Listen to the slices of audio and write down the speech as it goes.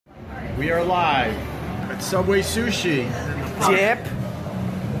We are live at Subway Sushi. Dip.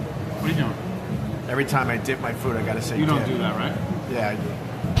 What are you doing? Every time I dip my food, I gotta say You dip. don't do that, right? Yeah, I do.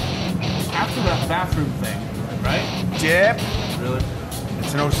 After that bathroom thing, right? Dip. Really?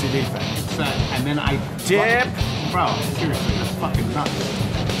 It's an OCD thing. It's that, and then I... Dip. Bro, seriously, that's fucking nuts.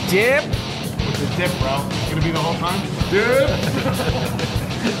 Dip. What's a dip, bro? Gonna be the whole time? Dip.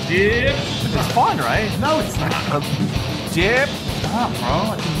 Dip. It's fun, right? No, it's not. Dip. Stop,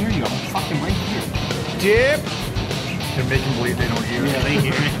 bro. I can hear you. I'm fucking right here. Dip. They're making believe they don't hear Yeah, it. they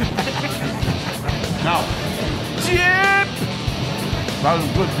hear it. No. Dip. That was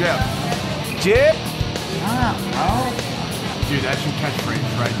a good dip. Dip. Stop, bro. Dude, that's your catchphrase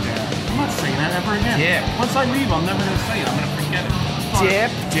right there. I'm not saying that ever again. Dip. Once I leave, I'm never gonna say it. I'm gonna forget it.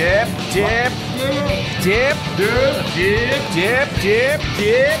 Dip, dip, dip, dip, dip, dip, dip, dip,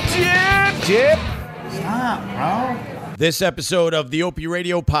 dip, dip. Stop, bro. This episode of the Opie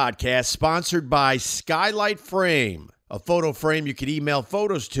Radio Podcast sponsored by Skylight Frame, a photo frame you can email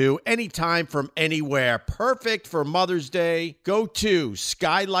photos to anytime from anywhere. Perfect for Mother's Day. Go to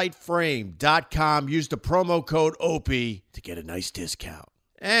skylightframe.com. Use the promo code Opie to get a nice discount.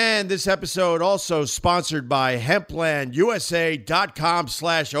 And this episode also sponsored by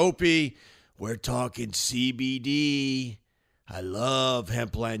HemplandUSA.com/Opie. We're talking CBD. I love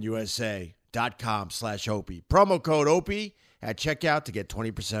HemplandUSA.com/Opie. Promo code Opie at checkout to get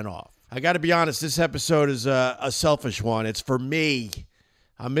 20% off. I got to be honest, this episode is a selfish one. It's for me.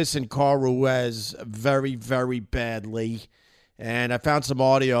 I'm missing Carl Ruiz very, very badly. And I found some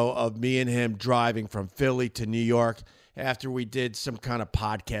audio of me and him driving from Philly to New York after we did some kind of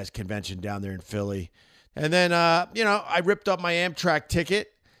podcast convention down there in Philly. And then, I ripped up my Amtrak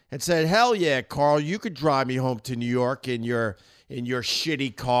ticket and said, hell yeah, Carl, you could drive me home to New York in your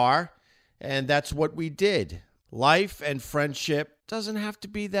shitty car. And that's what we did. Life and friendship doesn't have to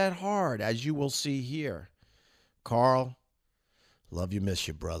be that hard, as you will see here. Carl, love you, miss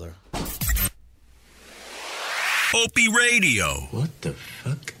you, brother. Opie Radio. What the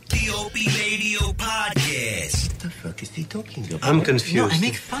fuck? The Opie Radio Podcast. What the fuck is he talking about? I'm confused. No, I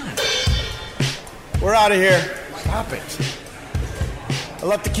make fun. We're out of here. Stop it. I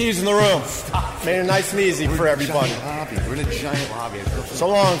left the keys in the room. Made it nice and easy for everybody. We're in a giant lobby. So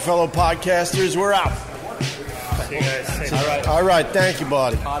long, fellow podcasters. We're out. See you guys. All right. Thank you,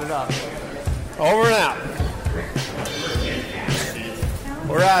 buddy. Hot it up. Over and out.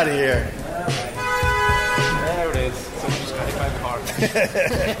 We're out of here. There it is. Someone just got hit by a car.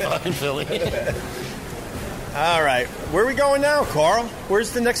 Fucking Philly. All right. Where are we going now, Carl?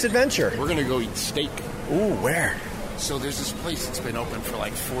 Where's the next adventure? We're gonna go eat steak. Ooh, where? So there's this place that's been open for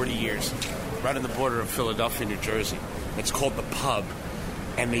like 40 years, right on the border of Philadelphia, New Jersey. It's called The Pub,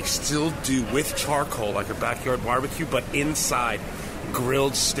 and they still do with charcoal, like a backyard barbecue, but inside,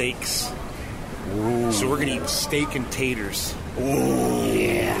 grilled steaks. Ooh. So we're gonna eat steak and taters. Ooh.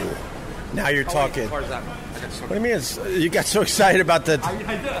 Yeah. Now you're talking. What do you mean? You got so excited about the...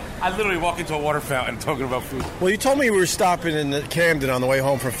 I did. I literally walk into a water fountain talking about food. Well, you told me we were stopping in Camden on the way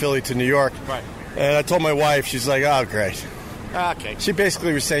home from Philly to New York. Right. And I told my wife, she's like, oh, great. Okay. She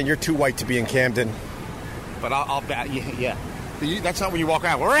basically was saying, you're too white to be in Camden. But I'll bet, yeah. That's not when you walk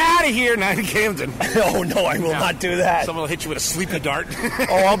out. We're out of here, not in Camden. Oh, no, I will not do that. Someone will hit you with a sleepy dart.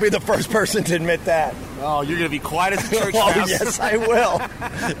 Oh, I'll be the first person to admit that. Oh, you're going to be quiet as a church Oh, mouse. yes, I will.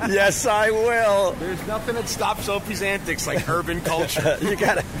 Yes, I will. There's nothing that stops Opie's antics like urban culture. You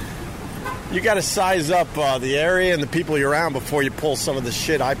gotta size up the area and the people you're around before you pull some of the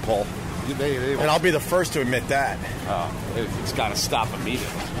shit I pull. And I'll be the first to admit that. Oh, it's got to stop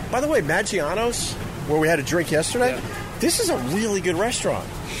immediately. By the way, Maggiano's, where we had a drink yesterday, this is a really good restaurant.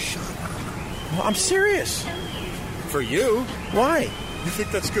 Shut up. Well, I'm serious. For you? Why? You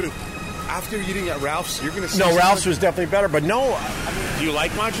think that's good? After eating at Ralph's, you're going to say... No, Ralph's was definitely better, but no. Do you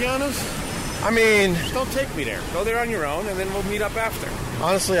like Maggiano's? I mean... Just don't take me there. Go there on your own, and then we'll meet up after.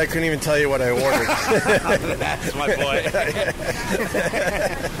 Honestly, I couldn't even tell you what I ordered. That's my boy.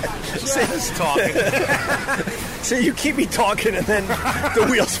 Just talking. See, you keep me talking, and then the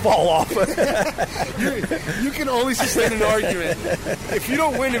wheels fall off. You can only sustain an argument if you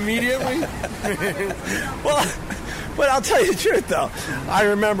don't win immediately. Well, but I'll tell you the truth, though. I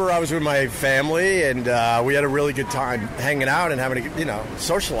remember I was with my family, and we had a really good time hanging out and having,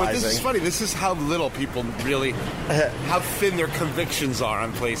 socializing. But this is funny. This is how little people really, how thin their convictions are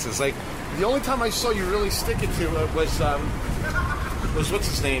on places. Like, the only time I saw you really stick it to it was what's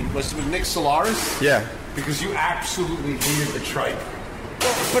his name? Was with Nick Solaris? Yeah. Because you absolutely hated the tripe.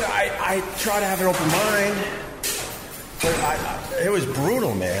 Well, but I try to have an open mind. But it was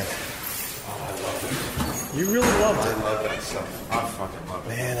brutal, man. Oh, I love it. You really love it. I love that stuff. I fucking love it.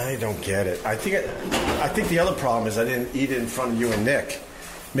 Man, I don't get it. I think the other problem is I didn't eat it in front of you and Nick.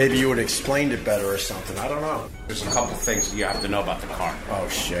 Maybe you would have explained it better or something. I don't know. There's a couple things you have to know about the car. Oh,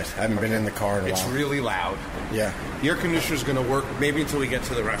 shit. I haven't been in the car in a It's while. really loud. Yeah. The air conditioner's going to work maybe until we get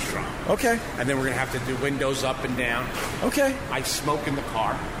to the restaurant. Okay. And then we're going to have to do windows up and down. Okay. I smoke in the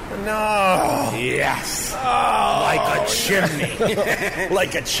car. No. Yes. Oh, Like a chimney.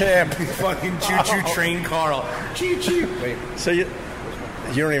 like a champ. Fucking choo-choo train Carl. Choo-choo. Wait. So you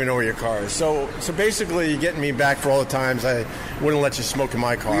don't even know where your car is. So basically, you're getting me back for all the times I wouldn't let you smoke in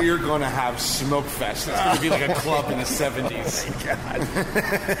my car. We're going to have Smoke Fest. It's going to be like a club in the 70s. God.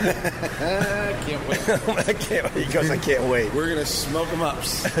 I can't wait. I can't. He goes, I can't wait. We're going to smoke them up.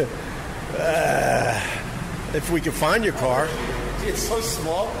 If we can find your car. It's so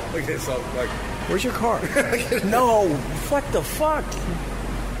small. Look at this. Like, Where's your car? No. What the fuck?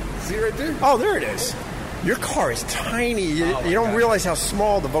 see right there? Oh, there it is. Your car is tiny. You don't realize how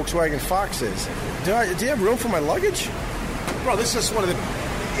small the Volkswagen Fox is. Do you have room for my luggage? Bro, this is one of the...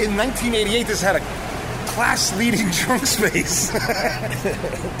 In 1988, this had a class-leading trunk space.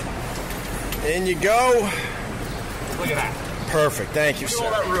 In you go. Look at that. Perfect. Thank you, Look at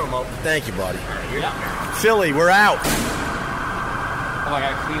all sir. that room, Mo. Thank you, buddy. Yeah. Philly, we're out. Oh, I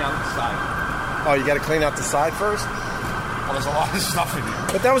got to clean out the side. Oh, you got to clean out the side first? Well, there's a lot of stuff in here.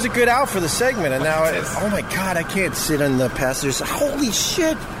 But that was a good out for the segment, and now, It is. oh my God, I can't sit in the passengers. Holy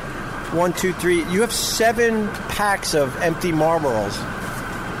shit! 1, 2, 3. You have 7 packs of empty Marlboros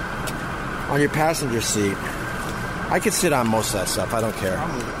on your passenger seat. I could sit on most of that stuff. I don't care.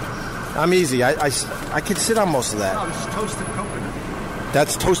 I'm easy. I could sit on most of that. Oh, this is toasted coconut.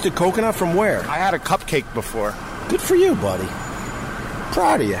 That's toasted coconut from where? I had a cupcake before. Good for you, buddy.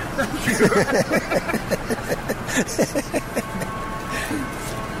 Proud of you.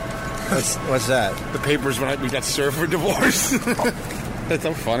 What's that? The papers when we got served for divorce. That's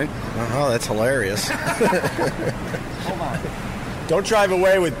so funny. Oh, that's hilarious. Hold on. Don't drive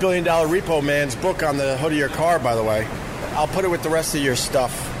away with $1 Billion Repo Man's book on the hood of your car, by the way. I'll put it with the rest of your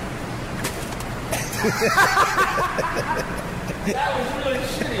stuff. That was really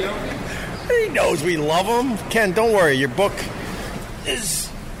shitty, okay? He knows we love him. Ken, don't worry. Your book is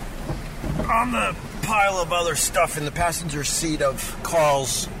on the pile of other stuff in the passenger seat of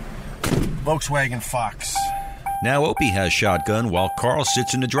Carl's Volkswagen Fox. Now Opie has shotgun while Carl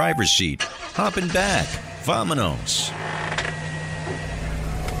sits in the driver's seat. Hopping back. Vamonos.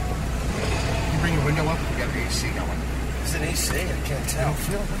 You bring your window up, you got the AC going. It's an AC. I can't tell.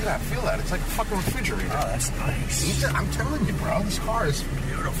 Look at that. Feel that. It's like a fucking refrigerator. Oh, that's nice. I'm telling you, bro. This car is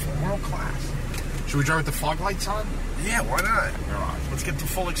beautiful. World class. Should we drive with the fog lights on? Yeah, why not? They're on. Let's get the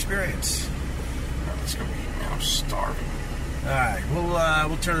full experience. Let's go. Man, I'm starving. All right,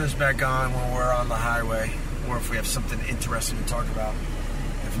 we'll turn this back on when we're on the highway, or if we have something interesting to talk about.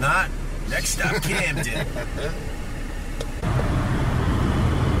 If not, next stop, Camden.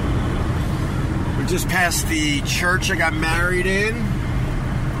 We just passed the church I got married in.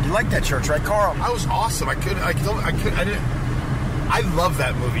 You like that church, right, Carl? I was awesome. I love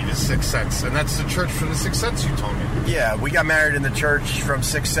that movie, The Sixth Sense, and that's the church from The Sixth Sense you told me. Yeah, we got married in the church from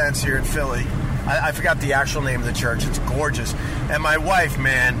Sixth Sense here in Philly. I forgot the actual name of the church. It's gorgeous. And my wife,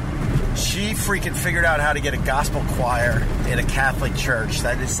 man, she freaking figured out how to get a gospel choir in a Catholic church.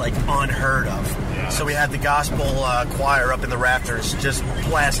 That is, like, unheard of. Yeah. So we had the gospel choir up in the rafters just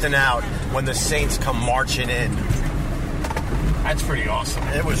blasting out when the saints come marching in. That's pretty awesome.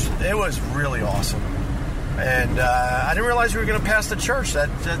 It was really awesome. And I didn't realize we were going to pass the church. That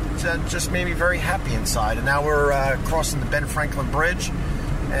just made me very happy inside. And now we're crossing the Ben Franklin Bridge.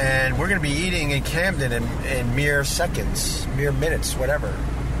 And we're going to be eating in Camden in mere seconds, mere minutes, whatever.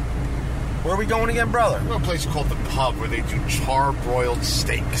 Where are we going again, brother? We're going to a place called The Pub where they do char-broiled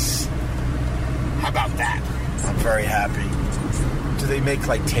steaks. How about that? I'm very happy. Do they make,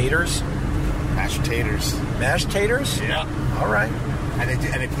 like, taters? Mashed taters. Mashed taters? Yeah. All right. And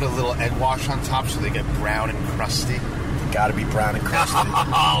they put a little egg wash on top so they get brown and crusty. Got to be brown and crusty.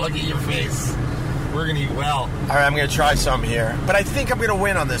 Oh, look at your face. We're going to eat well. All right, I'm going to try some here. But I think I'm going to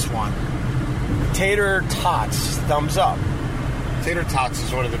win on this one. Tater tots, thumbs up. Tater tots is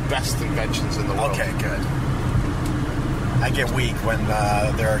one of the best inventions in the world. Okay, good. I get weak when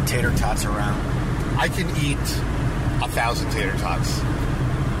there are tater tots around. I can eat 1,000 tater tots.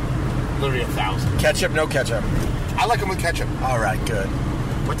 Literally 1,000. Ketchup, no ketchup. I like them with ketchup. All right, good.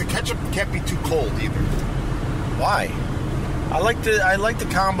 But the ketchup can't be too cold either. Why? I like the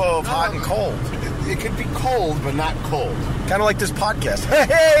combo of hot and cold. It could be cold, but not cold. Kind of like this podcast. Hey!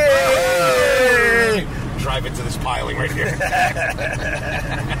 Drive into this piling right here.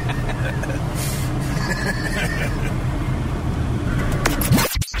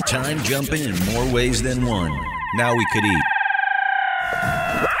 Time jumping in more ways than one. Now we could eat.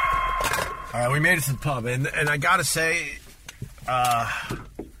 All right, we made it to the pub, and I gotta say,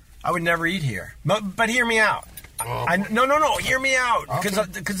 I would never eat here. But hear me out. No, hear me out.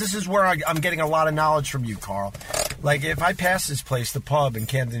 Because this is where I'm getting a lot of knowledge from you, Carl. Like, if I pass this place, the pub in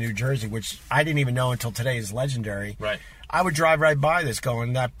Camden, New Jersey, which I didn't even know until today is legendary, Right. I would drive right by this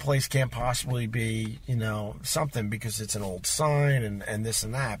going, that place can't possibly be, something because it's an old sign and this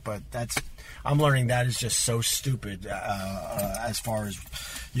and that. But I'm learning that is just so stupid as far as,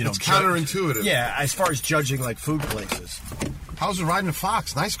 It's counterintuitive. Yeah, as far as judging, like, food places. How's it riding a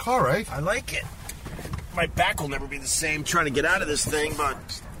Fox? Nice car, right? I like it. My back will never be the same trying to get out of this thing,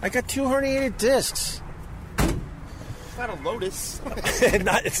 but I got 2 herniated discs. It's not a Lotus.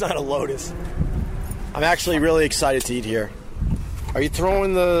 It's not a Lotus. I'm actually really excited to eat here. Are you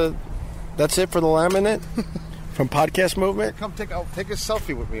throwing that's it for the laminate from Podcast Movement? Come take a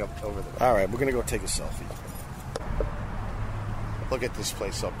selfie with me up over there. All right, we're going to go take a selfie. Look at this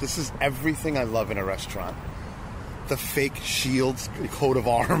place up. This is everything I love in a restaurant. The fake shields, coat of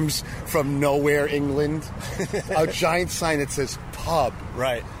arms from nowhere, England. A giant sign that says pub.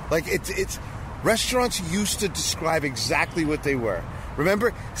 Right. Like, it's restaurants used to describe exactly what they were.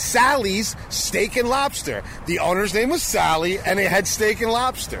 Remember? Sally's Steak and Lobster. The owner's name was Sally, and they had steak and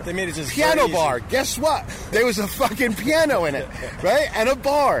lobster. They made it just piano very bar. easy. Guess what? There was a fucking piano in it, right? And a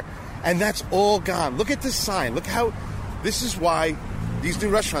bar. And that's all gone. Look at this sign. Look how... This is why... These new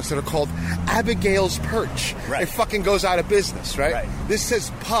restaurants that are called Abigail's Perch. Right. It fucking goes out of business, right? This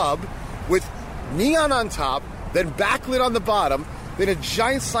says pub with neon on top, then backlit on the bottom, then a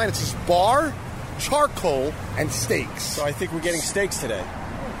giant sign that says bar, charcoal, and steaks. So I think we're getting steaks today.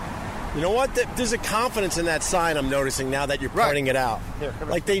 You know what? There's a confidence in that sign I'm noticing now that you're pointing it out. Here, come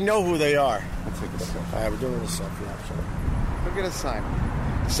like they know who they are. Let's take a selfie. All right, we're doing a selfie, actually. Look at a sign.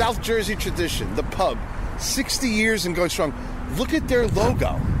 South Jersey tradition, the pub, 60 years and going strong. Look at their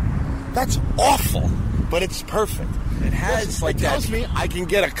logo. That's awful, but it's perfect. It has It tells me I can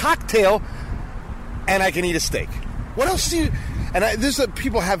get a cocktail and I can eat a steak. What else do you... And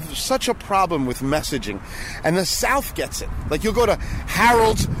people have such a problem with messaging. And the South gets it. Like, you'll go to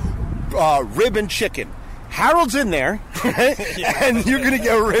Harold's Rib and Chicken. Harold's in there, right? And you're going to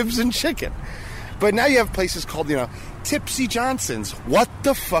get ribs and chicken. But now you have places called, Tipsy Johnson's. What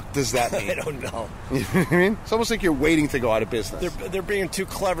the fuck does that mean? I don't know. You know what I mean? It's almost like you're waiting to go out of business. They're being too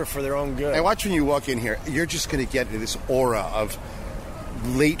clever for their own good. And watch when you walk in here, you're just going to get this aura of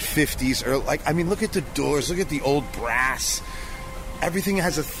late 50s. Look at the doors. Look at the old brass. Everything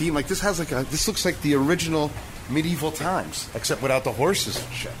has a theme. Like, this looks like the original medieval times, except without the horses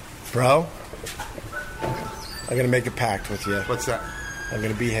and shit. Bro, I'm going to make a pact with you. What's that? I'm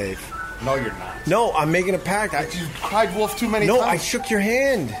going to behave. No, you're not. No, I'm making a pact. You cried wolf too many No, times. I shook your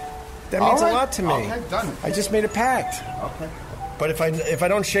hand. That means a lot to me. Okay, done. I just made a pact. Okay. But if I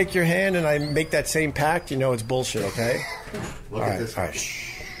don't shake your hand and I make that same pact, it's bullshit, okay? Look at this. All right,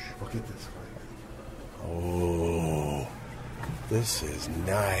 shh. Look at this. Oh, this is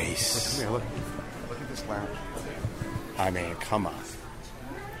nice. Come here, look. Look at this lounge. I mean, come on.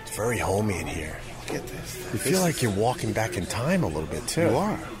 It's very homey in here. Look at this. You feel like you're walking back in time a little bit, too. You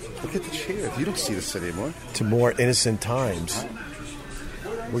are. Look at the chairs. You don't see this anymore. To more innocent times.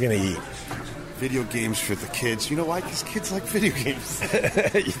 We're going to eat. Video games for the kids. You know why? Because kids like video games.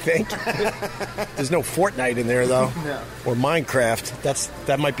 You think? There's no Fortnite in there, though. No. Or Minecraft.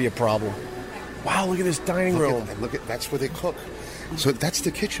 That might be a problem. Wow, look at this dining room. That's where they cook. So that's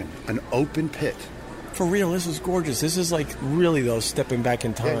the kitchen. An open pit. For real, this is gorgeous. This is like really, though, stepping back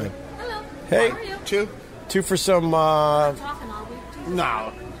in time. Hello. Hey. How are you? Two for some... Talking all week.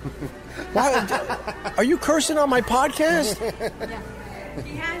 No. Are you cursing on my podcast? Yeah.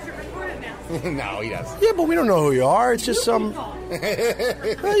 He has it recorded now. No, he doesn't. Yeah, but we don't know who you are. It's just some...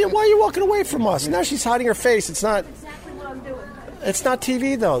 Why are you walking away from us? Now she's hiding her face. It's not... Exactly what I'm doing. It's not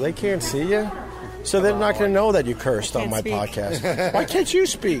TV, though. They can't see you. So they're not going to know that you cursed on my speak. podcast. Why can't you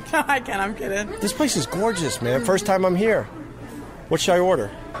speak? I can. I'm kidding. This place is gorgeous, man. First time I'm here. What should I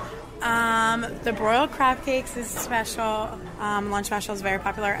order? The broiled crab cakes is special. Lunch special is very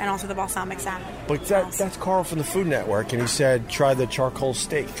popular, and also the balsamic salmon. But that's Carl from the Food Network, and he said try the charcoal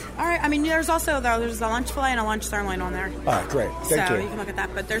steak. All right. I mean, there's also there's a lunch fillet and a lunch sirloin on there. All right, great. Thank so you. you can look at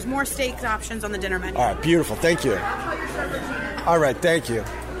that. But there's more steak options on the dinner menu. All right, beautiful. Thank you. All right, thank you.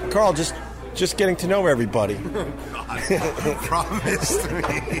 Carl, just getting to know everybody. Promised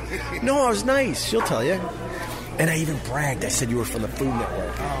me. No, I was nice. She'll tell you. And I even bragged. I said you were from the Food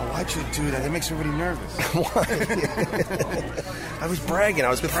Network. Oh, why'd you do that? That makes everybody nervous. I was bragging. I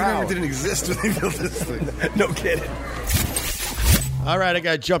was proud. The Food Network didn't exist when they built this thing. No kidding. All right, I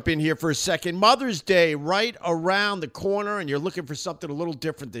got to jump in here for a second. Mother's Day right around the corner, and you're looking for something a little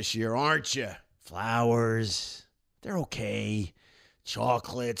different this year, aren't you? Flowers, they're okay.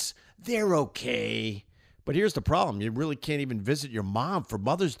 Chocolates, they're okay. But here's the problem. You really can't even visit your mom for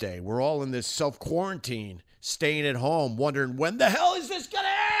Mother's Day. We're all in this self-quarantine, staying at home, wondering, when the hell is this going to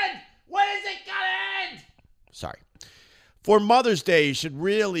end? When is it going to end? Sorry. For Mother's Day, you should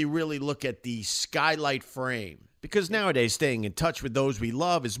really, really look at the Skylight frame. Because nowadays, staying in touch with those we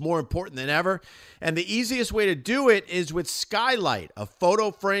love is more important than ever. And the easiest way to do it is with Skylight, a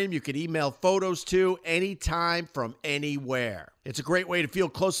photo frame you can email photos to anytime from anywhere. It's a great way to feel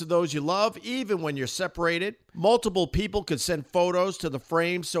close to those you love, even when you're separated. Multiple people can send photos to the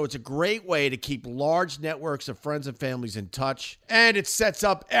frame, so it's a great way to keep large networks of friends and families in touch. And it sets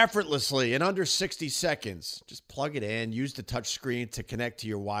up effortlessly in under 60 seconds. Just plug it in, use the touch screen to connect to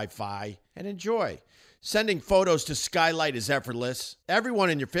your Wi-Fi, and enjoy. Sending photos to Skylight is effortless. Everyone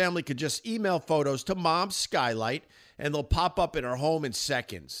in your family could just email photos to Mom's Skylight, and they'll pop up in her home in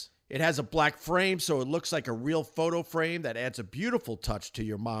seconds. It has a black frame, so it looks like a real photo frame that adds a beautiful touch to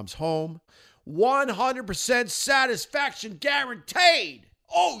your mom's home. 100% satisfaction guaranteed.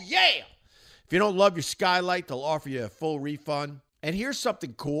 Oh, yeah. If you don't love your Skylight, they'll offer you a full refund. And here's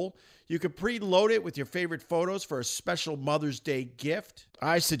something cool. You can preload it with your favorite photos for a special Mother's Day gift.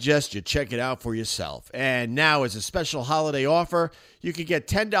 I suggest you check it out for yourself. And now, as a special holiday offer, you can get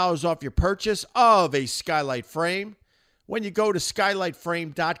 $10 off your purchase of a Skylight frame. When you go to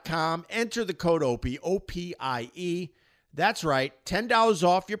skylightframe.com, enter the code OPIE, O-P-I-E. That's right, $10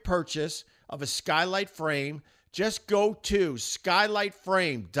 off your purchase of a Skylight frame. Just go to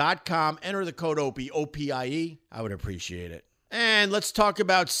skylightframe.com, enter the code OPIE, O-P-I-E. I would appreciate it. And let's talk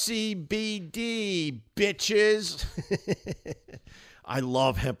about CBD, bitches. I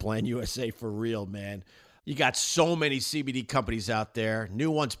love Hempland USA for real, man. You got so many CBD companies out there,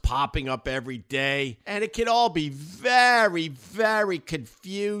 new ones popping up every day, and it can all be very, very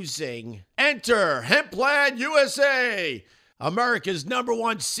confusing. Enter Hempland USA, America's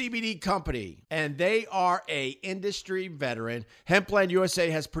 #1 CBD company, and they are a industry veteran. Hempland USA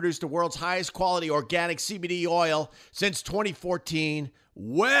has produced the world's highest quality organic CBD oil since 2014,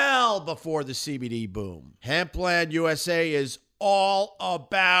 well before the CBD boom. Hempland USA is all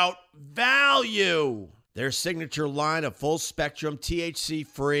about value. Their signature line of full-spectrum,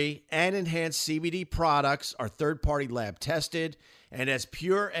 THC-free, and enhanced CBD products are third-party lab tested and as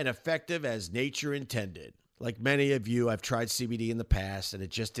pure and effective as nature intended. Like many of you, I've tried CBD in the past, and it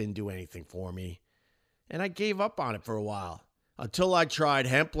just didn't do anything for me. And I gave up on it for a while, until I tried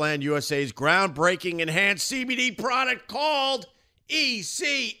Hempland USA's groundbreaking enhanced CBD product called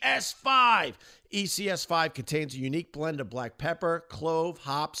ECS5. ECS5 contains a unique blend of black pepper, clove,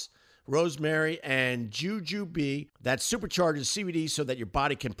 hops, rosemary, and jujube that supercharges CBD so that your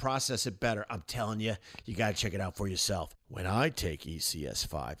body can process it better. I'm telling you, you got to check it out for yourself. When I take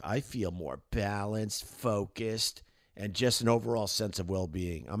ECS5, I feel more balanced, focused, and just an overall sense of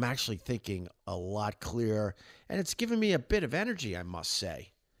well-being. I'm actually thinking a lot clearer, and it's given me a bit of energy, I must say,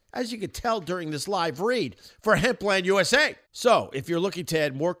 as you can tell during this live read for Hempland USA. So, if you're looking to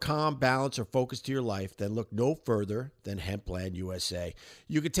add more calm, balance, or focus to your life, then look no further than Hempland USA.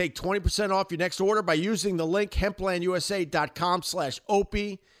 You can take 20% off your next order by using the link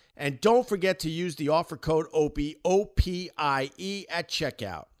hemplandusa.com/OPIE. And don't forget to use the offer code OPIE, O-P-I-E, at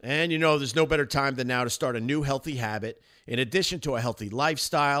checkout. And you know, there's no better time than now to start a new healthy habit. In addition to a healthy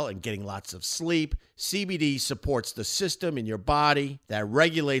lifestyle and getting lots of sleep, CBD supports the system in your body that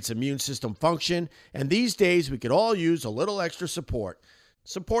regulates immune system function. And these days, we could all use a little extra support.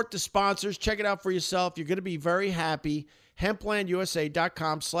 Support the sponsors. Check it out for yourself. You're going to be very happy.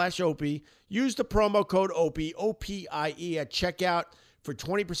 Hemplandusa.com/OPIE. Use the promo code OPIE, O-P-I-E, at checkout for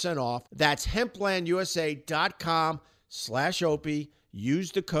 20% off. That's hemplandusa.com/OPIE.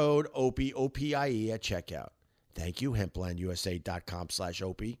 Use the code OPIE, O-P-I-E, at checkout. Thank you,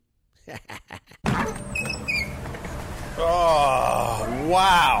 hemplandusa.com/OPIE. Oh,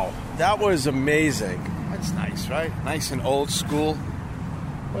 wow. That was amazing. That's nice, right? Nice and old school.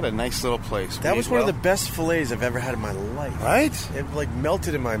 What a nice little place. That was one of the best fillets I've ever had in my life. Right? It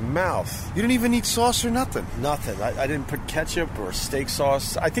melted in my mouth. You didn't even eat sauce or nothing? Nothing. I didn't put ketchup or steak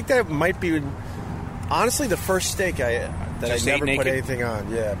sauce. I think that might be, honestly, the first steak that Just I ate never put naked? anything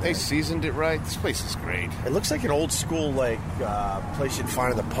on. Yeah, They seasoned it right. This place is great. it looks like an old school place you'd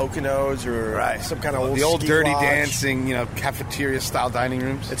find in the Poconos or some kind of the old ski Dirty lodge. Dancing, cafeteria style dining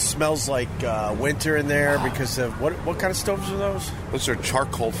rooms. It smells like winter in there because of what kind of stoves are those? Those are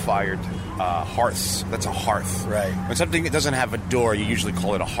charcoal fired hearths. That's a hearth. Right. When something doesn't have a door, you usually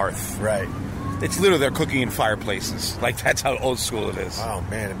call it a hearth. Right. It's literally they're cooking in fireplaces. Like, that's how old school it is. Oh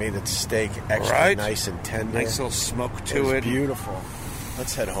man, it made the steak extra Right? nice and tender. Nice little smoke It to was it. beautiful.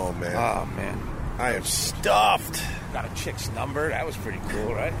 Let's head home, man. Oh, man. I am stuffed. Got a chick's number. That was pretty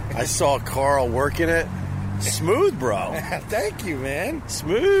cool, right? I saw Carl working it. Smooth, bro. Thank you, man.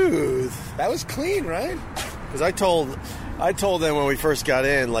 Smooth. That was clean, right? Because I told them when we first got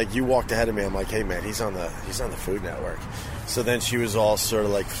in, like, you walked ahead of me. I'm like, hey man, he's on the Food Network. So then she was all sort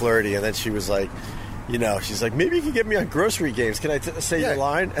of like flirty, and then she was like, she's like, maybe you can get me on Grocery Games. Can I say your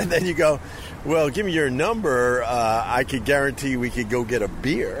line? And then you go, well, give me your number. I could guarantee we could go get a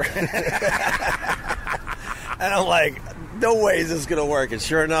beer. And I'm like, no way is this going to work. And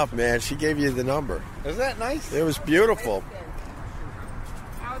sure enough, man, she gave you the number. Is that nice? It was beautiful.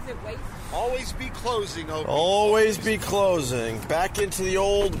 How's it wait? Always be closing, Opie. Always be closing. Back into the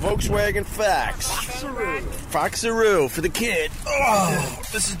old Volkswagen Fax. Foxaroo for the kid. Oh,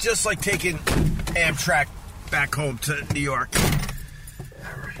 this is just like taking Amtrak back home to New York.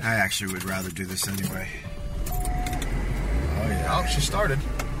 I actually would rather do this anyway. Oh, yeah. Oh, she started.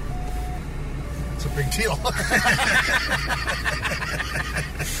 It's a big deal.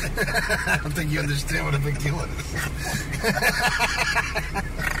 I don't think you understand what a big deal it is.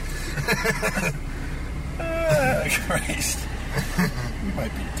 Christ. We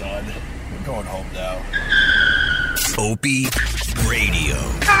might be done. We're going home now. Opie Radio.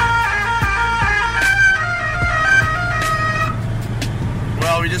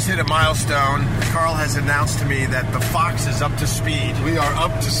 Well, we just hit a milestone. Carl has announced to me that the Fox is up to speed. We are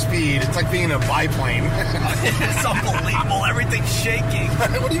up to speed. It's like being in a biplane. It's unbelievable. Everything's shaking.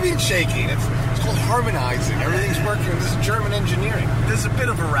 What do you mean shaking? It's called harmonizing. Everything's working. This is German engineering. There's a bit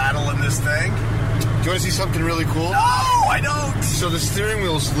of a rattle in this thing. Do you want to see something really cool? No, I don't. So the steering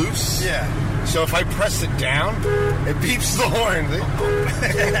wheel's loose. Yeah. So if I press it down, it beeps the horn.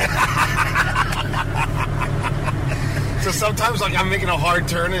 So sometimes, like, I'm making a hard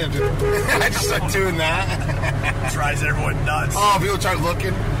turn and I just start doing that. Drives everyone nuts. Oh, people start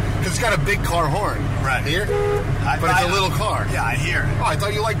looking. Because it's got a big car horn. Right. Here? But it's a little car. Yeah, I hear it. Oh, I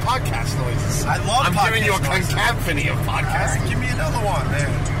thought you liked podcast noises. I love I'm podcast giving you a noises. cacophony of podcasts. Right, give me another one, man.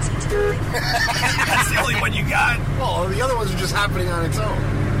 That's the only one you got. Well, the other ones are just happening on its own.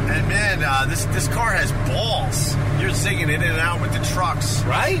 And man, this car has balls. You're zigging in and out with the trucks.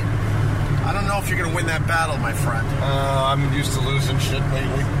 Right? I don't know if you're going to win that battle, my friend. I'm used to losing shit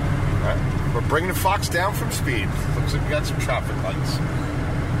lately. Right. We're bringing the Fox down from speed. Looks like we got some traffic lights.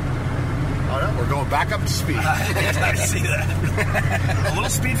 Oh, no, we're going back up to speed. I see that. A little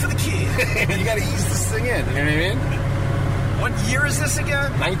speed for the kid. You got to ease this thing in. You know what I mean? What year is this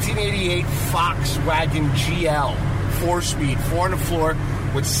again? 1988 Volkswagen GL. 4-speed, 4 on the floor,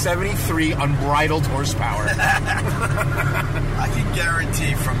 with 73 unbridled horsepower. I can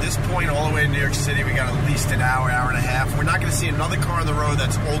guarantee from this point all the way to New York City, we got at least an hour and a half. We're not going to see another car on the road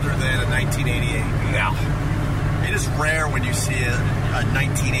that's older than a 1988. No. It is rare when you see a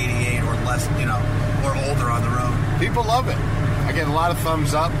 1988 or less, or older on the road. People love it. I get a lot of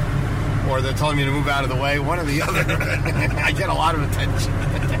thumbs up, or they're telling me to move out of the way. One or the other. I get a lot of attention.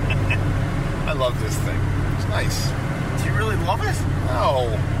 I love this thing. It's nice. Do you really love it? No.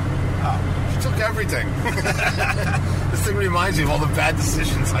 Oh, she took everything. This thing reminds me of all the bad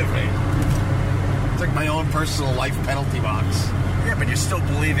decisions I've made. It's like my own personal life penalty box. Yeah, but you're still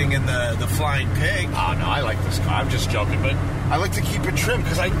believing in the flying pig. Oh, no, I like this car. I'm just joking, but I like to keep it trim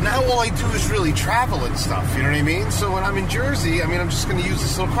because now all I do is really travel and stuff. You know what I mean? So when I'm in Jersey, I'm just going to use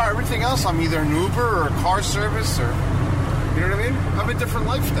this little car. Everything else, I'm either an Uber or a car service or... You know what I mean? I have a different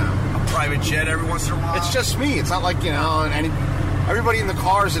life now. A private jet every once in a while. It's just me. It's not like, everybody in the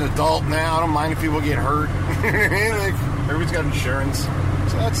car is an adult now. I don't mind if people get hurt. You know what I mean? Like, everybody's got insurance.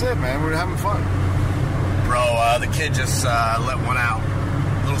 So that's it, man. We're having fun. Bro, the kid just let one out.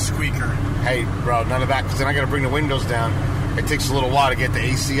 Little squeaker. Hey, bro, none of that, because then I got to bring the windows down. It takes a little while to get the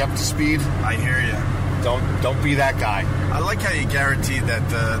AC up to speed. I hear you. Don't be that guy. I like how you guaranteed that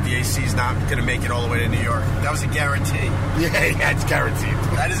the AC is not going to make it all the way to New York. That was a guarantee. Yeah, it's guaranteed.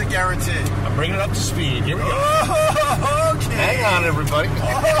 That is a guarantee. I'm bringing it up to speed. Here we go. Okay. Hang on, everybody.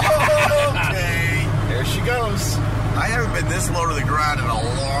 Okay. There she goes. I haven't been this low to the ground in a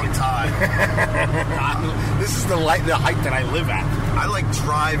long time. This is the height that I live at. I like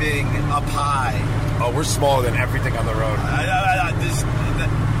driving up high. Oh, we're smaller than everything on the road. That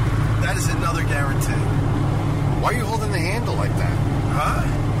is another guarantee. Why are you holding the handle like that?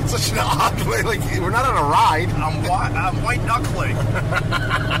 Huh? It's such an odd way. Like, we're not on a ride. I'm white knuckling.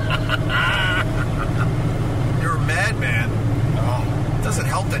 You're a madman. Oh, it doesn't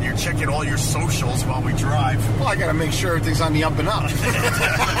help that you're checking all your socials while we drive. Well, I got to make sure everything's on the up and up.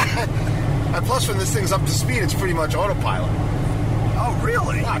 And plus, when this thing's up to speed, it's pretty much autopilot. Oh,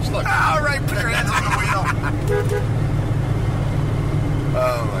 really? Watch, look. All right, put your hands on the wheel.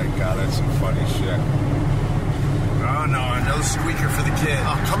 Oh, my God, that's some funny shit. Oh, no, another squeaker for the kid.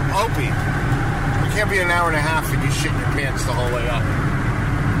 Oh, come, Opie. It can't be an hour and a half and you shit your pants the whole way up.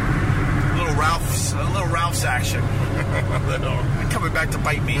 A little Ralph's action. Coming back to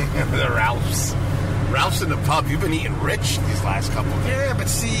bite me. The Ralph's. Ralph's in the pub. You've been eating rich these last couple of days. Yeah, but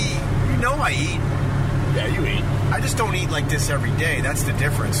see, you know I eat. Yeah, you eat. I just don't eat like this every day. That's the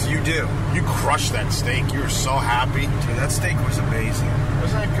difference. You do. You crushed that steak. You were so happy. Dude, that steak was amazing.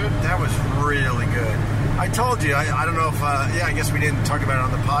 Wasn't that good? That was really good. I told you, I don't know if, I guess we didn't talk about it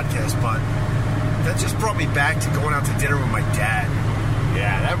on the podcast, but that just brought me back to going out to dinner with my dad.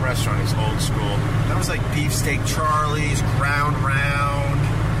 Yeah, that restaurant is old school. That was like Beefsteak Charlie's, Ground Round,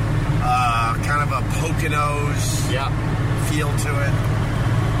 kind of a Poconos feel to it.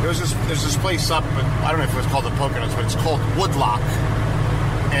 There's this place up, I don't know if it was called the Poconos, but it's called Woodlock.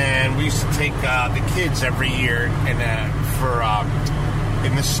 And we used to take the kids every year in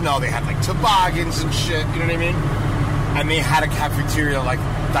the snow. They had like toboggans and shit, you know what I mean? And they had a cafeteria, like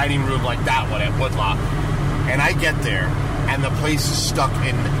dining room like that one at Woodlock. And I get there, and the place is stuck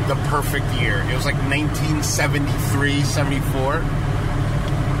in the perfect year. It was like 1973, 74.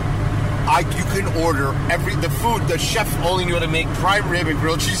 You can order the food. The chef only knew how to make prime rib and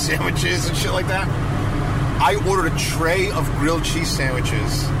grilled cheese sandwiches and shit like that. I ordered a tray of grilled cheese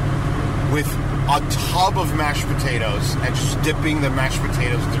sandwiches with a tub of mashed potatoes and just dipping the mashed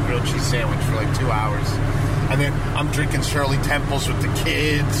potatoes into grilled cheese sandwich for like 2 hours. And then I'm drinking Shirley Temples with the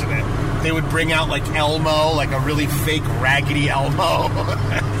kids. And then they would bring out like Elmo, like a really fake raggedy Elmo.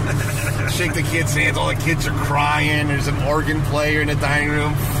 Shake the kids' hands. All the kids are crying. There's an organ player in the dining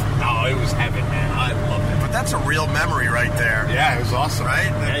room. Oh, it was heaven, man. I loved it. But that's a real memory right there. Yeah, it was awesome. Right?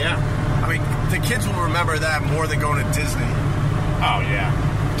 Yeah. I mean, the kids will remember that more than going to Disney. Oh, yeah.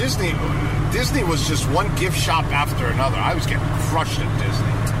 Disney was just one gift shop after another. I was getting crushed at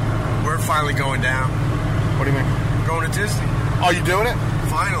Disney. We're finally going down. What do you mean? Going to Disney. Oh, you doing it?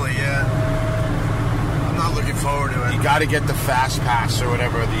 Finally, yeah. I'm not looking forward to it. You got to get the Fast Pass or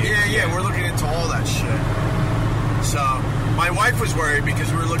whatever. Yeah, we're looking into all that shit. So, my wife was worried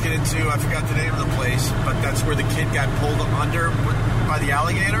because we were looking into, I forgot the name of the place, but that's where the kid got pulled under by the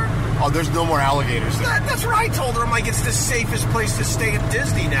alligator. Oh, there's no more alligators there. That's what I told her. I'm like, it's the safest place to stay at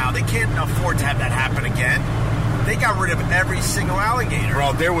Disney now. They can't afford to have that happen again. They got rid of every single alligator.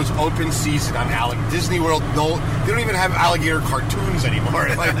 Bro, there was open season on alligator. Disney World, no, they don't even have alligator cartoons anymore.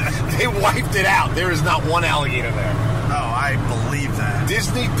 Like, they wiped it out. There is not one alligator there. Oh, I believe that.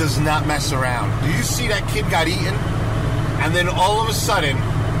 Disney does not mess around. Do you see that kid got eaten? And then all of a sudden,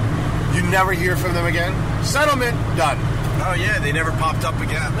 you never hear from them again? Settlement, done. Oh, yeah, they never popped up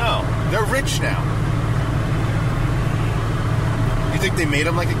again. No, they're rich now. You think they made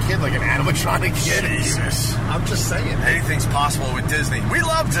him like a kid, like an animatronic kid? Jesus. I'm just saying. Anything's possible with Disney. We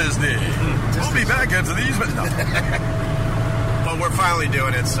love Disney. We'll be back after these. But we're finally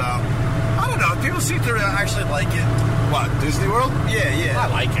doing it, so... I don't know. People seem to actually like it. What, Disney World? Yeah. I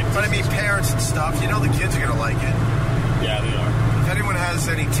like it. But I mean, parents and stuff, you know the kids are going to like it. Yeah, they are. If anyone has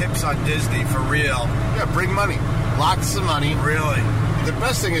any tips on Disney, for real... Yeah, bring money. Lots of money. Really? The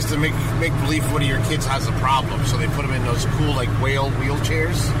best thing is to make believe one of your kids has a problem, so they put them in those cool, like, whale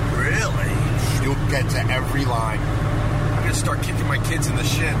wheelchairs. Really? You'll get to every line. I'm going to start kicking my kids in the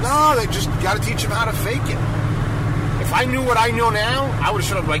shins. No, they just got to teach them how to fake it. If I knew what I know now, I would have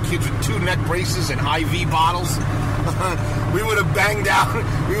showed up my kids with 2 neck braces and IV bottles. We would have banged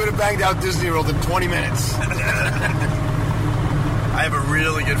out Disney World in 20 minutes. I have a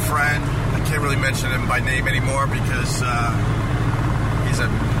really good friend. I can't really mention him by name anymore because he's a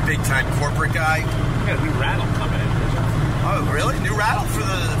big-time corporate guy. You got a new rattle coming in. Oh, really? New rattle for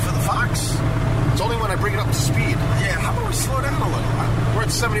the Fox? It's only when I bring it up to speed. Yeah, how about we slow down a little? We're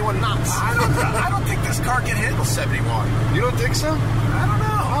at 71 knots. I don't think this car can handle 71. You don't think so? I don't know.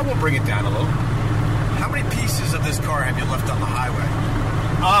 I will bring it down a little. How many pieces of this car have you left on the highway?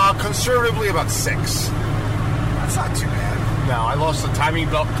 Conservatively about 6. That's not too bad. No, I lost the timing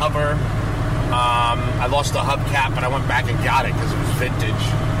belt cover. I lost the hubcap, but I went back and got it because it was vintage.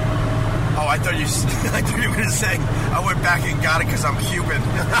 Oh, I thought you were going to say I went back and got it because I'm Cuban.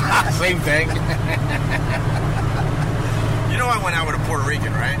 Same thing. You know, I went out with a Puerto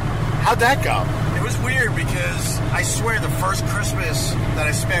Rican, right? How'd that go? It was weird because I swear the first Christmas that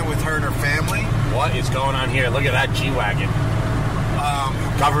I spent with her and her family. What is going on here? Look at that G-Wagon.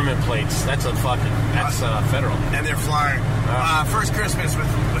 Government plates. That's federal. And they're flying. First Christmas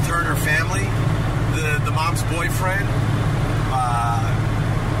with her and her family, the mom's boyfriend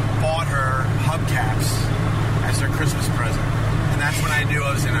bought her hubcaps as their Christmas present. And that's when I knew I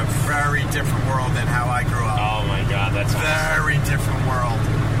was in a very different world than how I grew up. Oh my God, that's very different world.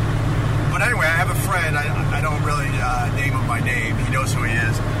 But anyway, I have a friend. I don't really name him by name. He knows who he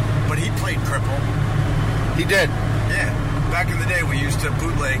is. But he played cripple. He did. Yeah. Back in the day, we used to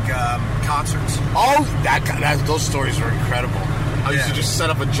bootleg concerts. Oh, those stories are incredible. I used to just set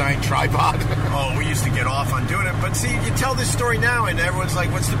up a giant tripod. Oh, we used to get off on doing it. But see, you tell this story now, and everyone's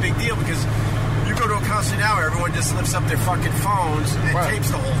like, what's the big deal? Because you go to a concert now, everyone just lifts up their fucking phones and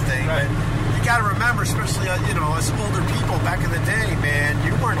tapes the whole thing. Right. But you got to remember, especially, us older people back in the day, man,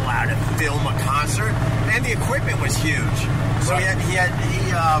 you weren't allowed to film a concert. And the equipment was huge. So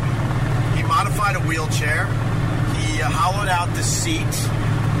he modified a wheelchair. He hollowed out the seat,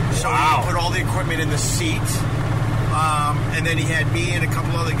 so he put all the equipment in the seat. And then he had me and a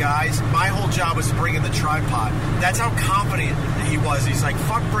couple other guys. My whole job was to bring in the tripod. That's how confident he was. He's like,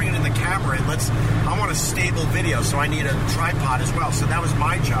 fuck bringing in the camera, and I want a stable video, so I need a tripod as well. So that was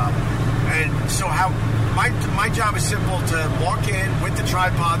my job. And so my job is simple: to walk in with the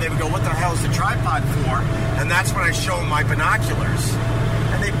tripod. They would go, what the hell is the tripod for? And that's when I show them my binoculars.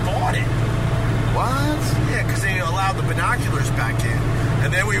 And they bought it. What? Yeah, because they allowed the binoculars back in.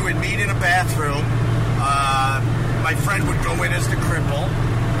 And then we would meet in a bathroom. My friend would go in as the cripple.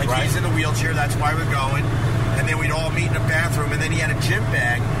 He's in a wheelchair, that's why we're going. And then we'd all meet in a bathroom. And then he had a gym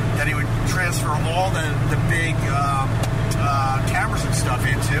bag that he would transfer all the big cameras and stuff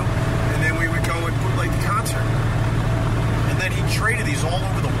into. And then we would go and bootleg the concert. And then he traded these all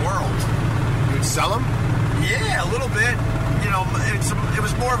over the world. You would sell them? Yeah, a little bit. It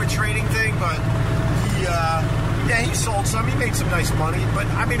was more of a trading thing, but he sold some. He made some nice money, but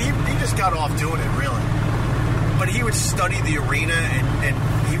I mean, he just got off doing it, really. But he would study the arena, and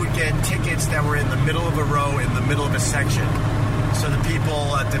he would get tickets that were in the middle of a row, in the middle of a section. So the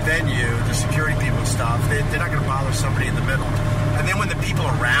people at the venue, the security people and stuff, they're not going to bother somebody in the middle. And then when the people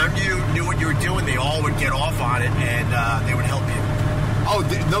around you knew what you were doing, they all would get off on it, and they would help you. Oh,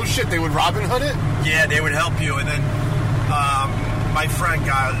 no shit, they would Robin Hood it? Yeah, they would help you, and then my friend,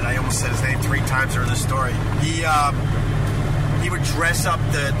 I almost said his name 3 times during the story. He would dress up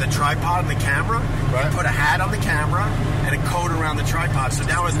the tripod and the camera, and put a hat on the camera and a coat around the tripod, so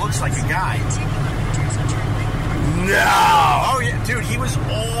now it looks like a guy. No! Oh yeah, dude, he was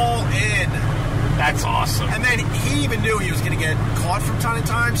all in. That's awesome. And then he even knew he was going to get caught from time to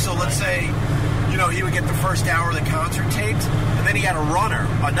time. So let's say, he would get the first hour of the concert taped, and then he had a runner,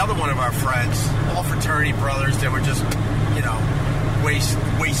 another one of our friends, all fraternity brothers that were just, waste.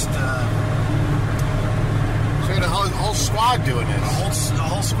 So you had a whole squad doing this. A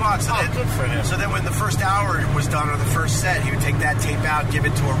whole squad. So good for him. So then when the first hour was done, or the first set, he would take that tape out, give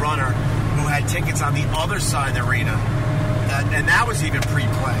it to a runner who had tickets on the other side of the arena. And that was even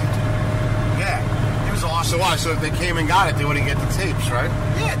pre-planned. Yeah. It was awesome. So why? So if they came and got it, they wouldn't get the tapes, right?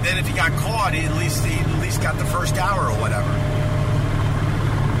 Yeah, then if he got caught, he at least got the first hour or whatever.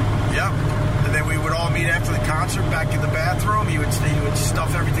 Yep. And then we would all meet after the concert back in the bathroom. He would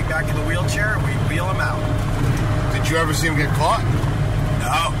stuff everything back in the wheelchair, and we'd wheel him out. Did you ever see him get caught?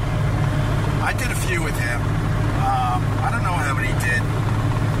 No. I did a few with him. I don't know how many he did,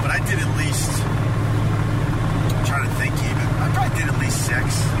 but I did at least, I'm trying to think even, I probably did at least 6.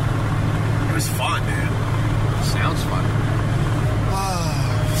 It was fun, man. Sounds fun.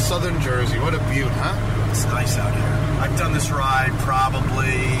 Southern Jersey, what a beaut, huh? It's nice out here. I've done this ride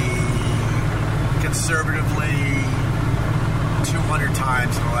probably, conservatively, 200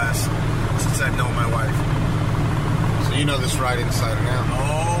 times in the last, since I've known my wife. So you know this ride inside and out?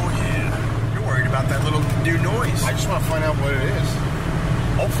 Oh, yeah. You're worried about that little new noise. I just want to find out what it is.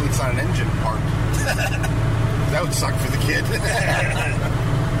 Hopefully it's not an engine part. That would suck for the kid.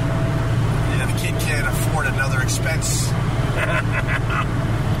 Yeah, the kid can't afford another expense.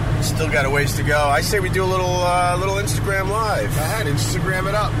 Still got a ways to go. I say we do a little Instagram live. Go ahead, Instagram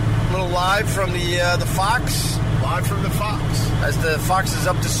it up. A little live from the Fox. Live from the Fox. As the Fox is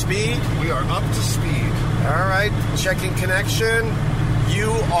up to speed. We are up to speed. All right, checking connection.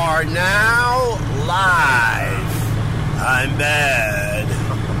 You are now live. I'm bad.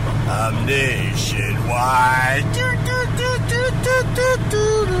 I'm nationwide.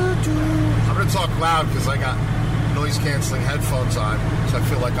 talk loud because I got noise-canceling headphones on, so I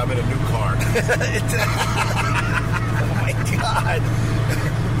feel like I'm in a new car. Oh my God.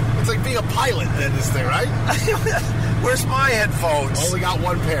 It's like being a pilot in this thing, right? Where's my headphones? Only got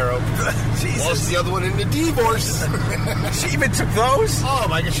one pair open. Jesus. Lost the other one in the divorce. She even took those? Oh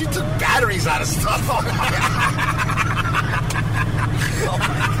my God, she took batteries out of stuff.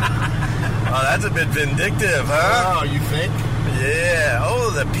 Oh that's a bit vindictive, huh? Oh, you think? Yeah.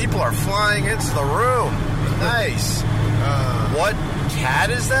 Oh, the people are flying into the room. Nice. What cat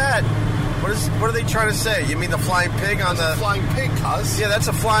is that? What are they trying to say? You mean the flying pig on the flying pig, cuz? Yeah, that's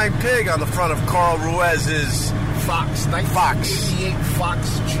a flying pig on the front of Carl Ruiz's Fox 1988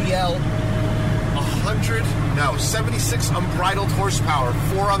 Fox GL 76 unbridled horsepower,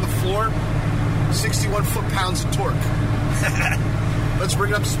 4 on the floor, 61 foot-pounds of torque. Let's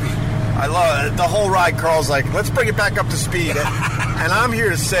bring it up to speed. I love it. The whole ride, Carl's like, let's bring it back up to speed. And I'm here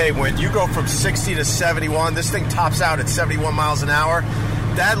to say, when you go from 60 to 71, this thing tops out at 71 miles an hour.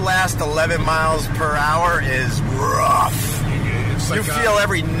 That last 11 miles per hour is rough. You feel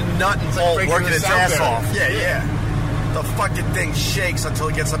every nut and bolt working its ass off. Yeah. The fucking thing shakes until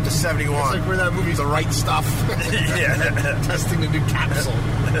it gets up to 71. It's like we're in that movie, The Right Stuff. Yeah. Testing the new capsule.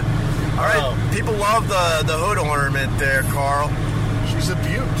 All right. People love the hood ornament there, Carl. She's a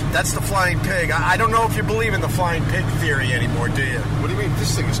beaut. That's the flying pig. I don't know if you believe in the flying pig theory anymore, do you? What do you mean?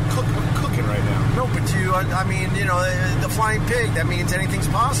 This thing is cooking right now. No, but the flying pig, that means anything's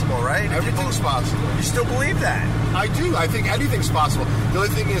possible, right? Everything's possible. You still believe that? I do. I think anything's possible. The only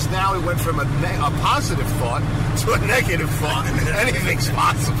thing is now it went from a positive thought to a negative thought. Anything's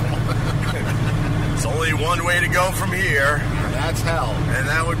possible. It's only one way to go from here. And that's hell. And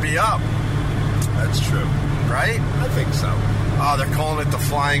that would be up. That's true. Right? I think so. Oh, they're calling it the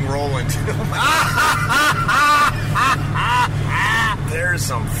Flying Roland. There's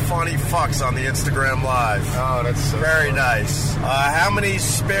some funny fucks on the Instagram Live. Oh, that's so very funny. Nice. How many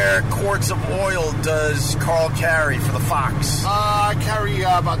spare quarts of oil does Carl carry for the Fox? I carry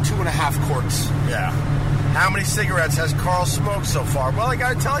about 2.5 quarts. Yeah. How many cigarettes has Carl smoked so far? Well, I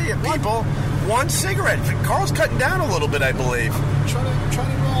gotta tell you, people, one cigarette. Carl's cutting down a little bit, I believe. Trying to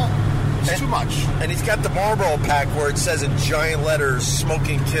it's too much. And he's got the Marlboro pack where it says in giant letters,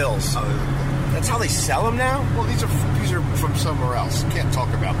 "Smoking kills." That's how they sell them now? Well, these are from somewhere else. Can't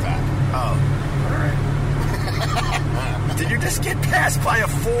talk about that. Oh, all right. Did you just get passed by a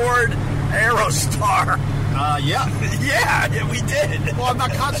Ford Aerostar? Yeah. yeah, we did. Well, I'm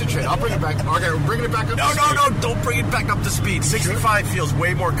not concentrating. I'll bring it back. Okay, we're bringing it back up to speed. No, don't bring it back up to speed. 65 feels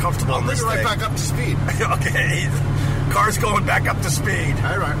way more comfortable I'll bring it right back up to speed. Okay. Car's going back up to speed.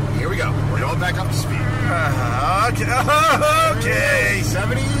 All right, here we go. We're going back up to speed. Okay.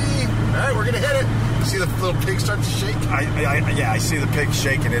 70. All right, we're going to hit it. You see the little pig start to shake? I see the pig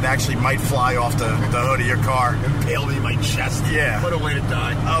shaking. It actually might fly off the hood of your car. Impale me in my chest. Yeah. What a way to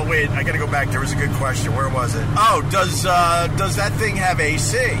die. Oh, wait, I got to go back. There was a good question. Where was it? Oh, does that thing have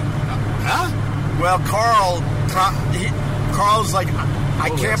AC? Huh? Well, Carl's like, I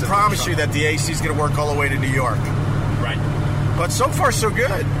can't promise you that the AC is going to work all the way to New York. Right. But so far, so good.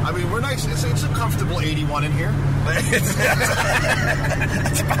 I mean, we're nice. It's a comfortable 81 in here. That's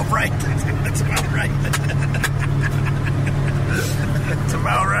about right. That's about right. That's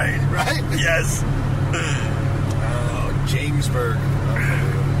about right. Right? Yes. Oh, Jamesburg.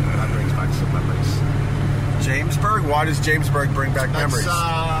 That brings back some memories. Jamesburg? Why does Jamesburg bring back memories?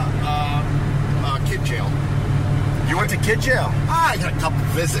 Kid jail. You went to kid jail? I got a couple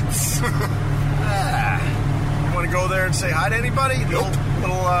visits. You want to go there and say hi to anybody? Nope.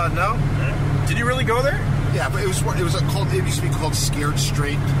 No? Did you really go there? Yeah, but it used to be called Scared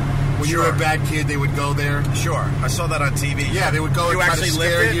Straight. When you were a bad kid, they would go there. Sure. I saw that on TV. Yeah, they would go and try to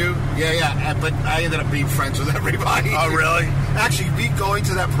scare you. Yeah. But I ended up being friends with everybody. Oh, really? Actually, going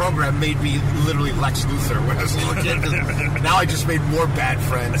to that program made me literally Lex Luthor when I was a little kid. Now I just made more bad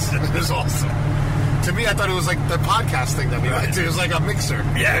friends. It was awesome. To me, I thought it was like the podcast thing that we went to. It was like a mixer.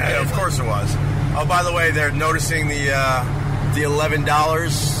 Yeah, of course it was. Oh, by the way, they're noticing the $11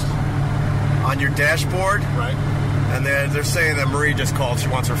 on your dashboard. Right. And they're saying that Marie just called. She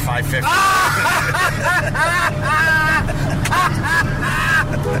wants her $5.50.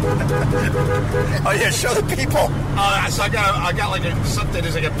 Oh yeah, show the people. So I got like something.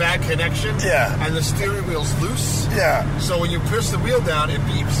 There's like a bad connection. Yeah. And the steering wheel's loose. Yeah. So when you push the wheel down, it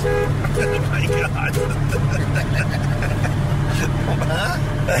beeps. Oh my god.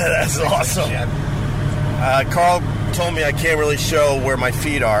 That's awesome. Carl told me I can't really show where my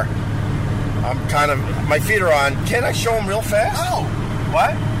feet are. My feet are on. Can I show them real fast? Oh.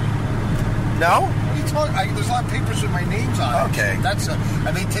 What? No? What are you talking? There's a lot of papers with my names on it. Okay.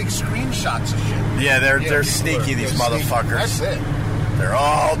 And they take screenshots of shit. Yeah, they're people sneaky, these they're motherfuckers. Sneaky. That's it. They're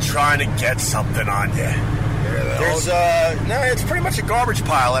all trying to get something on you. There's no, it's pretty much a garbage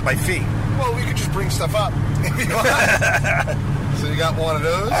pile at my feet. Well, we could just bring stuff up. So you got one of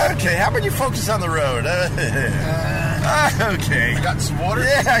those? Okay, how about you focus on the road? Okay. I got some water?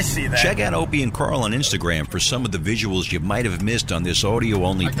 Yeah, I see that. Check out Opie and Carl on Instagram for some of the visuals you might have missed on this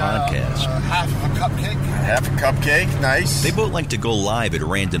audio-only podcast. Half of a cupcake. Half a cupcake, nice. They both like to go live at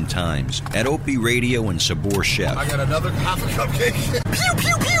random times at Opie Radio and Sabor Chef. I got another half a cupcake. Pew,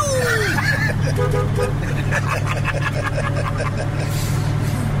 pew, pew!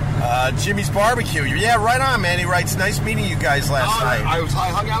 Jimmy's Barbecue. Yeah, right on, man. He writes, nice meeting you guys last night. I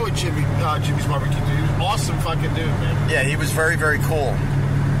hung out with Jimmy's Barbecue, dude. He was an awesome fucking dude, man. Yeah, he was very, very cool.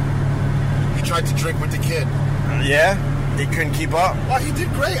 He tried to drink with the kid. Yeah? He couldn't keep up? Well, he did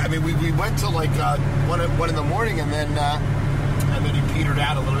great. I mean, we went to like 1 in the morning, and then he petered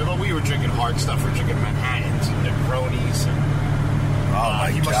out a little bit. But we were drinking hard stuff. We were drinking Manhattans and Negronis. And,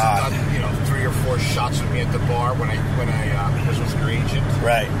 he must have done 3 or 4 shots with me at the bar when I was your agent.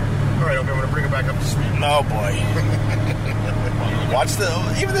 Right. All right, okay, I'm going to bring it back up to speed. Oh boy. Watch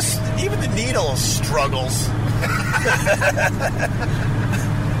even the needle struggles.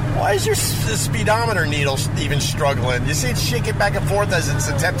 Why is your speedometer needle even struggling? You see it shaking back and forth as it's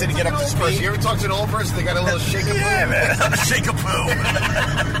attempting to get up to speed? You ever talk to an old person? They got a little shake-a-poo? Yeah, man. Shake-a-poo.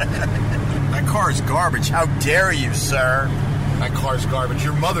 That car is garbage. How dare you, sir? That car's garbage.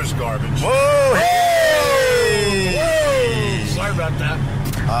 Your mother's garbage. Whoa! Hey! Whoa! Sorry about that.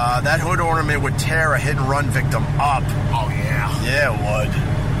 That hood ornament would tear a hit-and-run victim up. Oh, yeah. Yeah, it would.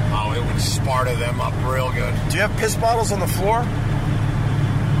 Oh, it would Sparta them up real good. Do you have piss bottles on the floor?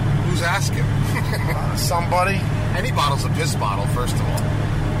 Who's asking? Somebody? Any bottle's a piss bottle, first of all.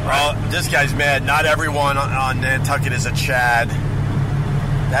 Well, this guy's mad. Not everyone on Nantucket is a Chad.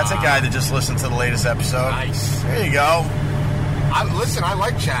 That's a guy that just listened to the latest episode. Nice. There you go. Listen, I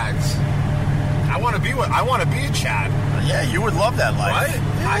like Chads. I want to be a Chad. Yeah, you would love that life. Right?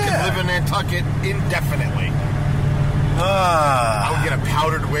 Yeah. I could live in Nantucket indefinitely. I would get a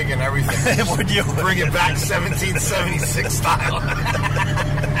powdered wig and everything. Would you? Bring it back 1776 style.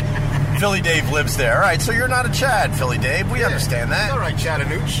 Philly Dave lives there. All right, so you're not a Chad, Philly Dave. We understand that. All right,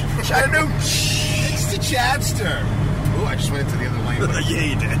 Chattanooch. Chattanooch. It's the Chad's turn. Ooh, I just went into the other lane. Yeah,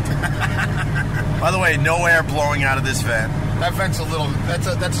 you did. By the way, no air blowing out of this vent. That vent's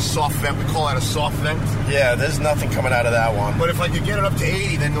that's a soft vent. We call that a soft vent. Yeah, there's nothing coming out of that one. But if I could get it up to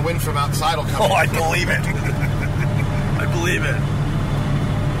 80, then the wind from outside will come in. Oh, I believe it. I believe it.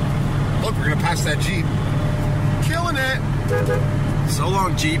 Look, we're going to pass that Jeep. Killing it. So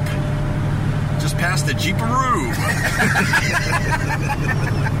long, Jeep. Just past the Jeeparoo.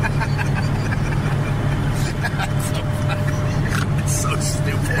 It's so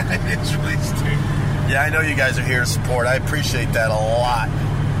stupid. It's really stupid. Yeah, I know you guys are here to support. I appreciate that a lot.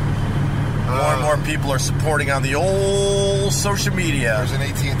 More and more people are supporting on the old social media. There's an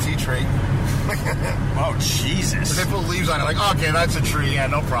AT&T tree. Oh, Jesus. If they put leaves on it, like, okay, that's a tree. Yeah,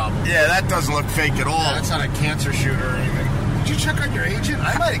 no problem. Yeah, that doesn't look fake at all. Yeah, that's not a cancer shooter or anything. Did you check on your agent?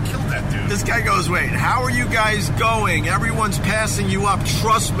 I might have killed that dude. This guy goes, wait, how are you guys going? Everyone's passing you up.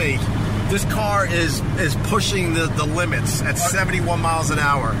 Trust me. This car is pushing the limits at 71 miles an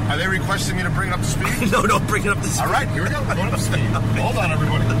hour. Are they requesting me to bring it up to speed? No, don't bring it up to speed. All right, here we go. Going up to speed. Hold on,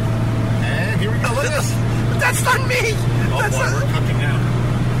 everybody. And here we go. Look at this. But that's not me. Oh, boy, we're cooking now.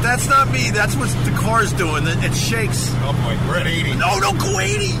 That's not me. That's what the car's doing. It shakes. Oh, boy, we're at 80. No, don't go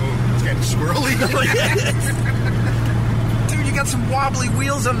 80. Ooh, it's getting swirly. Dude, you got some wobbly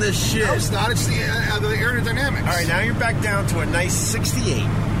wheels on this shit. No, it's not. It's the aerodynamics. All right, now you're back down to a nice 68.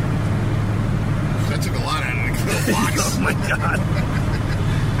 That took a lot out of the box. Oh, my God.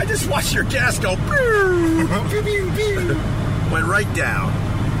 I just watched your gas go. Went right down.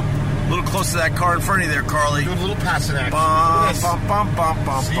 A little close to that car in front of you there, Carly. Do a little passing action.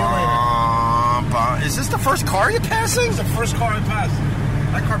 See you later. Is this the first car you're passing? It's the first car I passed.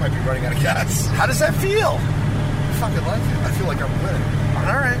 That car might be running out of gas. How does that feel? I fucking like it. I feel like I'm winning.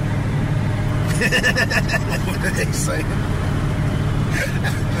 All right. What are they saying?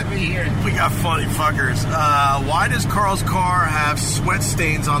 Let me hear it. We got funny fuckers. Why does Carl's car have sweat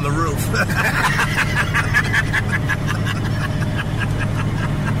stains on the roof?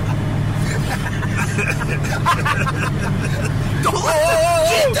 Don't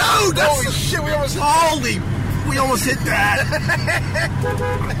dude! Holy shit, we almost hit that.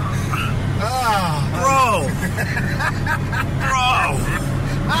 Bro.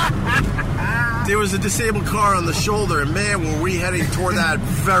 there was a disabled car on the shoulder, and man, were we heading toward that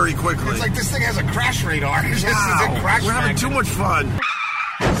very quickly. It's like this thing has a crash radar. It's just Wow, a crash we're having magnet. too much fun.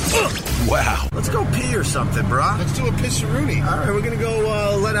 Wow. Let's go pee or something, brah. Let's do a pisseroonie. All right, we're going to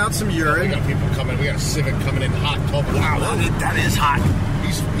go let out some We urine. got people coming. We got a Civic coming in hot. Wow, That is hot.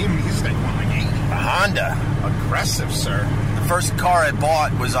 he's like 180. A Honda. Aggressive, sir. The first car I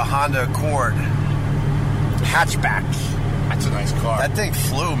bought was a Honda Accord. Hatchback. That's a nice car. That thing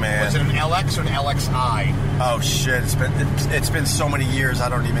flew, man. Was it an LX or an LXI? Oh shit! It's been so many years. I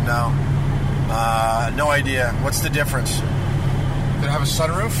don't even know. No idea. What's the difference? Did it have a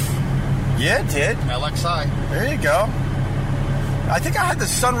sunroof? Yeah, it did. LXI. There you go. I think I had the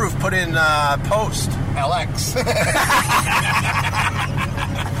sunroof put in post. LX.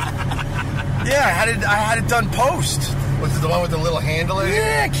 Yeah, I had it done post. Was it the one with the little handle in it?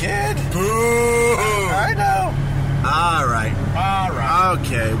 Yeah, kid. Boo! I know. All right. All right.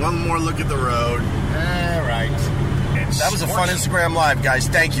 Okay, one more look at the road. All right. That was a fun Instagram Live, guys.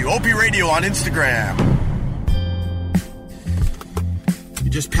 Thank you. Opie Radio on Instagram. You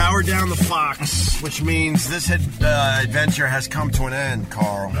just powered down the Fox, which means this adventure has come to an end,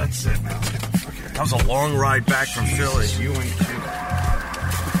 Carl. That's it, man. That was a long ride back from Philly. You and Q.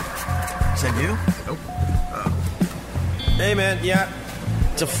 Is that you? Nope. Hey, man. Yeah.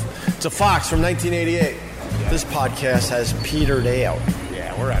 It's a Fox from 1988. Yeah. This podcast has petered out.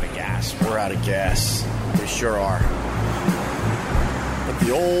 Yeah, we're out of gas. We're out of gas. We sure are. But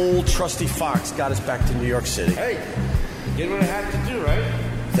the old trusty Fox got us back to New York City. Hey, did what it had to do, right?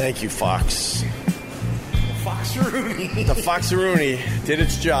 Thank you, Fox. Foxaroonie. The Foxaroonie did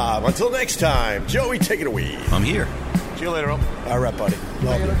its job. Until next time, Joey, take it away. I'm here. See you later, Ope. All right, buddy.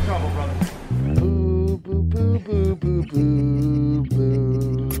 Love you. Trouble, brother. Boo, boo, boo, boo, boo, boo,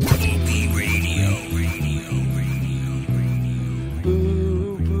 boo.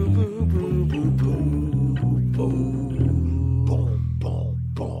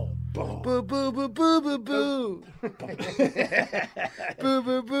 Boo, boo, boo, boo, boo, boo. Boo,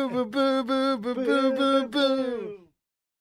 boo, boo, boo, boo, boo, boo, boo, boo, boo.